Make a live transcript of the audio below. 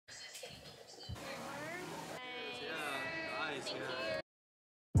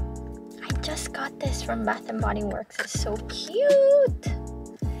I just got this from Bath and Body Works. It's so cute.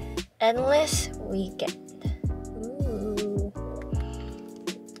 Endless Weekend. Ooh.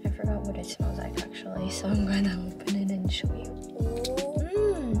 I forgot what it smells like actually, so I'm gonna open it and show you.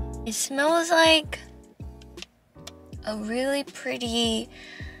 It smells like a really pretty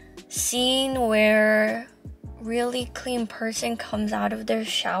scene where really clean person comes out of their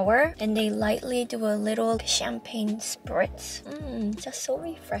shower and they lightly do a little champagne spritz. Just so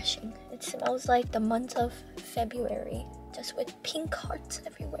refreshing. It smells like the month of February, just with pink hearts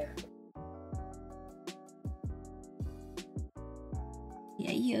everywhere.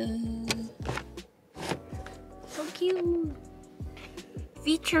 Yeah. So cute.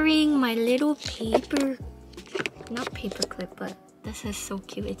 Featuring my little not paper clip, but this is so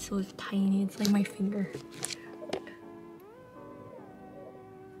cute. It's so tiny. It's like my finger.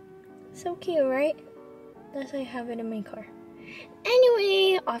 So cute, right? That's why I have it in my car.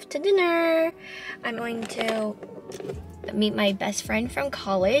 Anyway, off to dinner. I'm going to meet my best friend from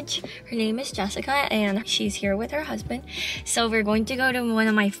college. Her name is Jessica and she's here with her husband. So we're going to go to one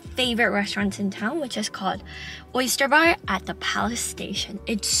of my favorite restaurants in town, which is called Oyster Bar at the Palace Station.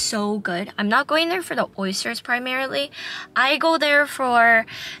 It's so good. I'm not going there for the oysters primarily. I go there for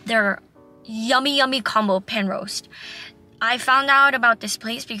their yummy combo pan roast. I found out about this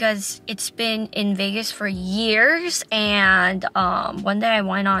place because it's been in Vegas for years, and one day I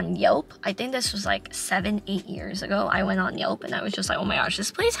went on Yelp. I think this was like 7-8 years ago. I went on Yelp and I was just like, oh my gosh, this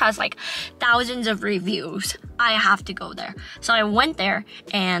place has like thousands of reviews. I have to go there. So I went there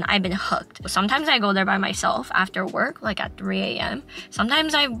and I've been hooked. Sometimes I go there by myself after work, like at 3 a.m.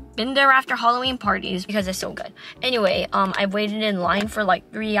 Sometimes I've been there after Halloween parties because it's so good. Anyway, I waited in line for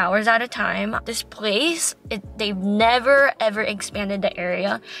like 3 hours at a time. This place, they've never ever expanded the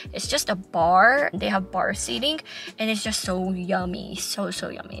area. It's just a bar. They have bar seating and it's just so yummy. So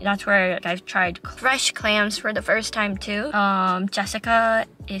yummy. That's where I've tried fresh clams for the first time too. Jessica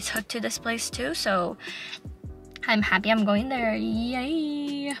is hooked to this place too, so I'm happy I'm going there.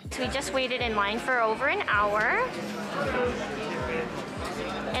 Yay! So we just waited in line for over an hour.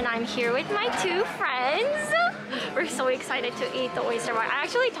 And I'm here with my two friends. We're so excited to eat the oyster bar. I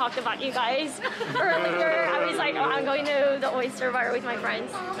actually talked about you guys earlier. I was like, oh, I'm going to the oyster bar with my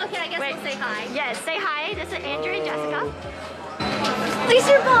friends. Okay, I guess we'll say hi. Yes, say hi. This is Andrew and Jessica.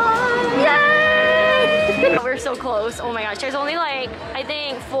 Oyster bar! Yay! We're so close. Oh my gosh. There's only like, I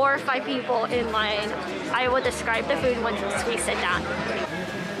think 4 or 5 people in line. I will describe the food once we sit down.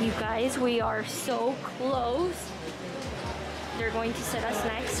 You guys, we are so close. They're going to sit us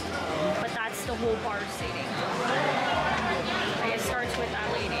next, but that's the whole bar seating. Like it starts with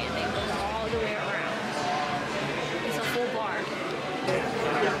that lady and then goes all the way around. It's a full bar.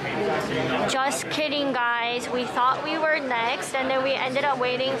 Just kidding, guys. We thought we were next and then we ended up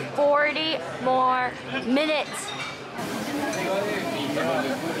waiting 40 more minutes.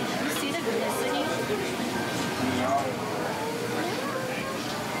 You see the glistening?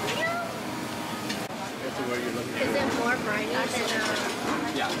 Is it more briny than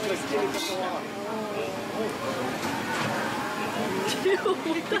Yeah. Dude,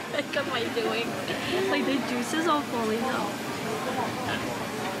 what the heck am I doing? Like the juice is all falling out.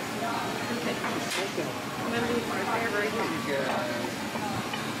 Okay. I'm gonna leave my hair right here.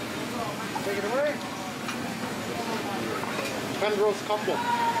 Take it away. Pen roast combo.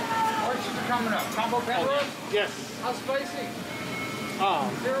 What's coming up? Combo pen roast? Yes. How spicy?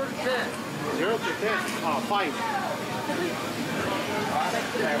 0 to 10. 0 to 10. 5.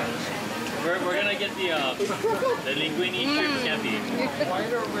 We're gonna get the linguine shrimp scampi.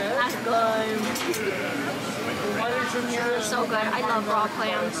 White or red? That's good. White or shrimp Yeah, they're so good. I love raw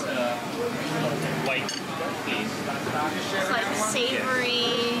clams. White, please. It's like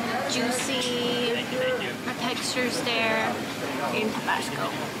savory, juicy. Thank you. The texture's there. In Tabasco.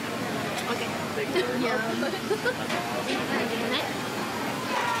 Okay. Yeah.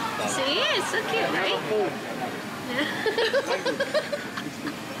 See, it's so cute, right?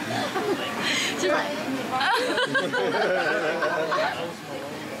 She's like,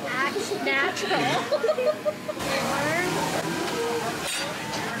 natural.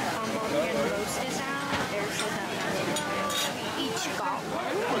 Each got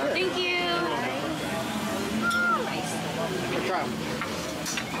one. Thank you. Nice. Try.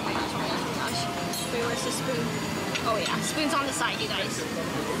 Wait, where's the spoon? Oh yeah, spoon's on the side, you guys.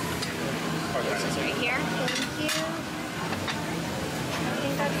 This is right here. Thank you. I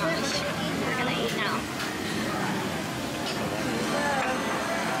think that's it. We're gonna eat now.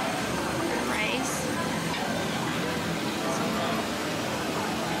 Rice.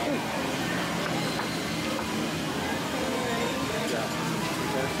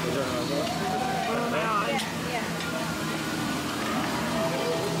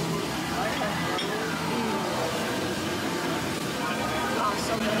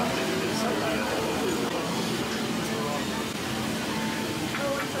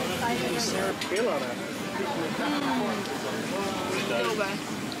 So good.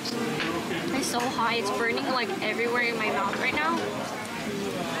 It's so hot. It's burning like everywhere in my mouth right now.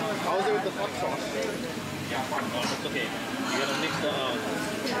 How's it with the hot sauce? It's okay. You gotta mix the.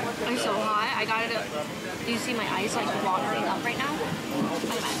 It's so hot. I got it. Do you see my eyes like watering up right now?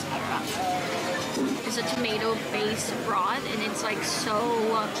 My mascara. It's a tomato-based broth, and it's like so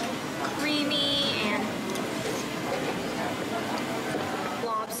creamy and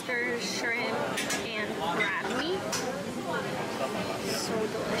lobster, shrimp, and crab meat. So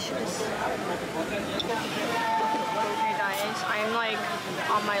delicious. Okay guys, I'm like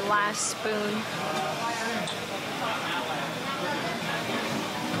on my last spoon.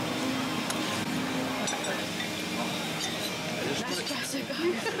 That's Jessica.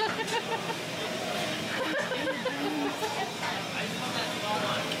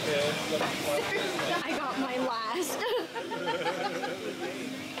 I got my last.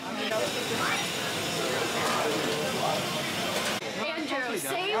 Andrew,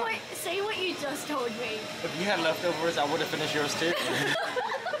 say what you just told me. If you had leftovers, I would have finished yours too.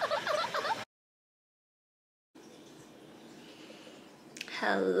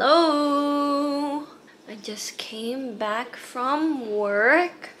 Hello. I just came back from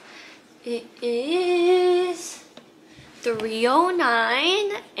work. It is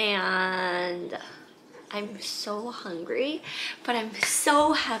 3:09 and I'm so hungry, but I'm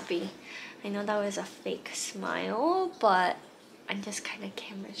so happy. I know that was a fake smile, but I'm just kind of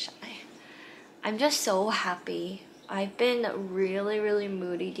camera shy. I'm just so happy. I've been really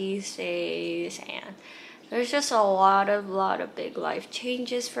moody these days, and there's just a lot of big life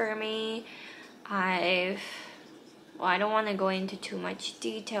changes for me. I don't want to go into too much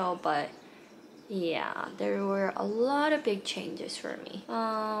detail, but yeah, there were a lot of big changes for me.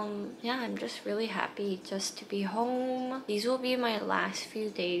 Yeah, I'm just really happy just to be home. These will be my last few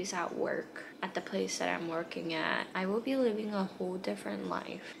days at work at the place that I'm working at. I will be living a whole different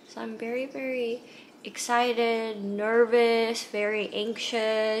life. So I'm very excited, nervous, very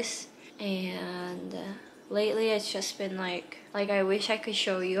anxious, and lately it's just been like I wish I could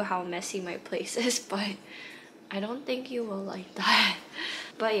show you how messy my place is, but I don't think you will like that.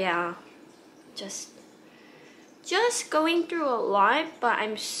 But yeah, just going through a lot, but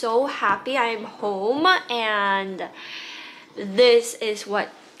I'm so happy I'm home, and this is what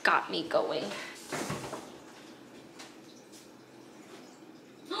got me going.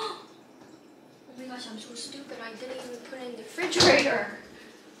 Oh my gosh, I'm so stupid. I didn't even put it in the refrigerator.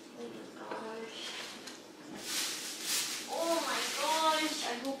 Oh my gosh,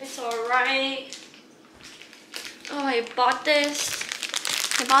 I hope it's alright. Oh, I bought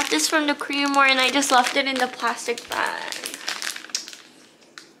this from the Creamery and I just left it in the plastic bag.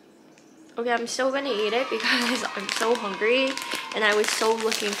 Okay, I'm still gonna eat it because I'm so hungry and I was so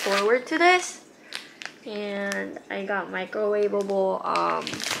looking forward to this. And I got microwavable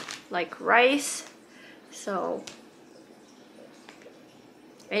like rice. So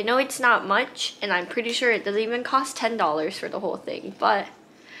I know it's not much, and I'm pretty sure it doesn't even cost $10 for the whole thing, but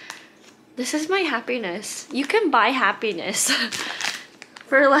this is my happiness. You can buy happiness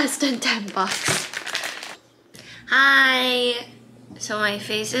for less than 10 bucks. Hi! So my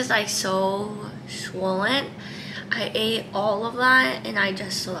face is like so swollen. I ate all of that and I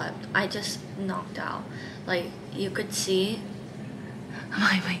just slept. I just knocked out. Like, you could see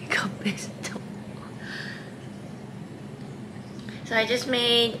my makeup is too. So I just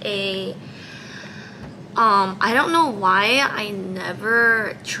made a I don't know why I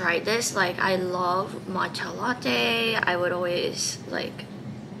never tried this. Like, I love matcha latte. I would always like,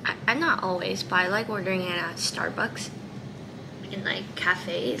 I'm not always, but I like ordering it at Starbucks in like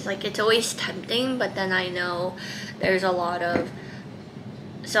cafes. Like, it's always tempting, but then I know there's a lot of,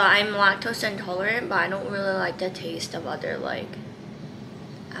 so I'm lactose intolerant, but I don't really like the taste of other like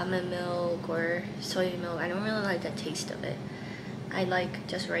almond milk or soy milk. I don't really like the taste of it. I like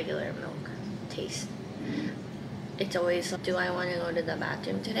just regular milk taste. It's always, do I want to go to the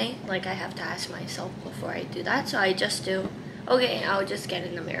bathroom today? Like, I have to ask myself before I do that. So I just do, okay, I'll just get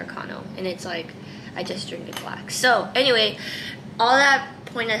an Americano. And it's like, I just drink it black. So anyway, all that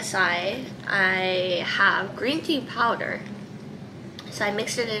point aside, I have green tea powder. So I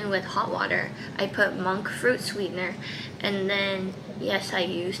mixed it in with hot water. I put monk fruit sweetener. And then, yes, I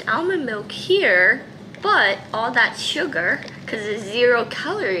used almond milk here. But all that sugar, because it's 0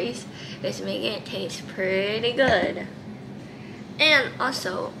 calories, is making it taste pretty good. And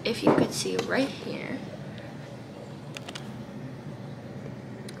also, if you could see right here,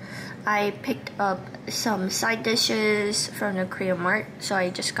 I picked up some side dishes from the Korean Mart. So I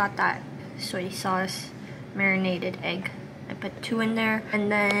just got that soy sauce marinated egg. I put 2 in there,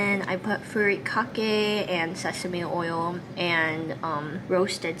 and then I put furikake and sesame oil and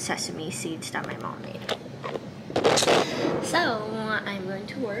roasted sesame seeds that my mom made. So I'm going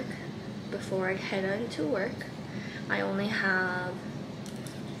to work. Before I head on to work, I only have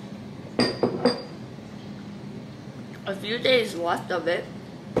a few days left of it.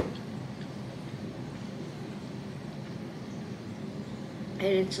 And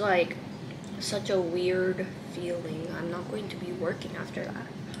it's like such a weird feeling. I'm not going to be working after that.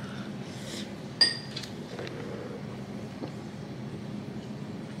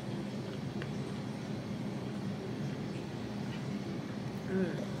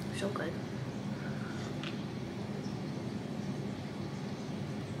 So good.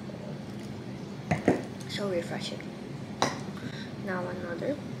 So refreshing. Now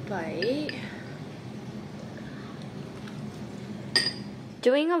another bite.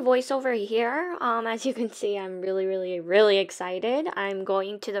 Doing a voiceover here, as you can see, I'm really excited. I'm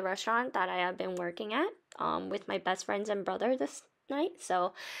going to the restaurant that I have been working at with my best friends and brother this night,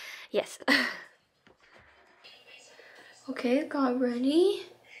 so yes. Okay, got ready.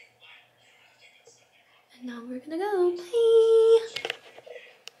 And now we're gonna go. Bye!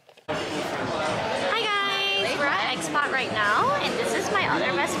 Hi guys! We're at X-Spot right now, and this is my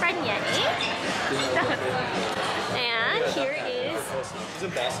other best friend, Yenny. And here is She's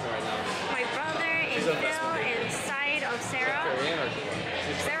in Boston right now. my brother and Phil inside of Sarah.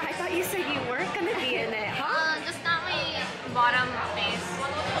 Sarah, I thought you said you weren't gonna be in it, huh? Just not my bottom face.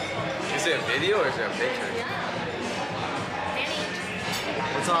 Is it a video or is it a picture? Danny.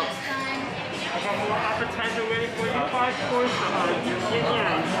 What's up? I got more appetizer ready for you. 5 course yin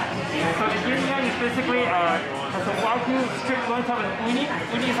yang. So the yin yang is basically has a wagyu strip on top of uni.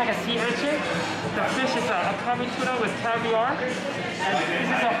 Uni is like a sea urchin. The fish is a kabi tuna with caviar. And this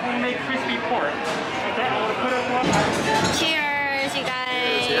is a homemade crispy pork. Okay, I'm gonna put it on. Cheers, you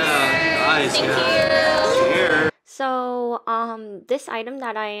guys. Yeah, nice. Thank you. Cheers. So, this item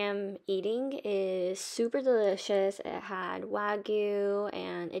that I am eating is super delicious. It had wagyu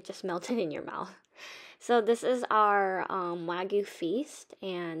and it just melted in your mouth. So this is our wagyu feast,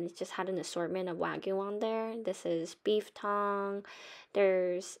 and it just had an assortment of wagyu on there. This is beef tongue.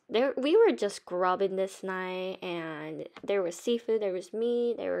 We were just grubbing this night, and there was seafood, there was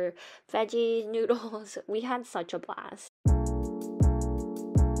meat, there were veggies, noodles. We had such a blast.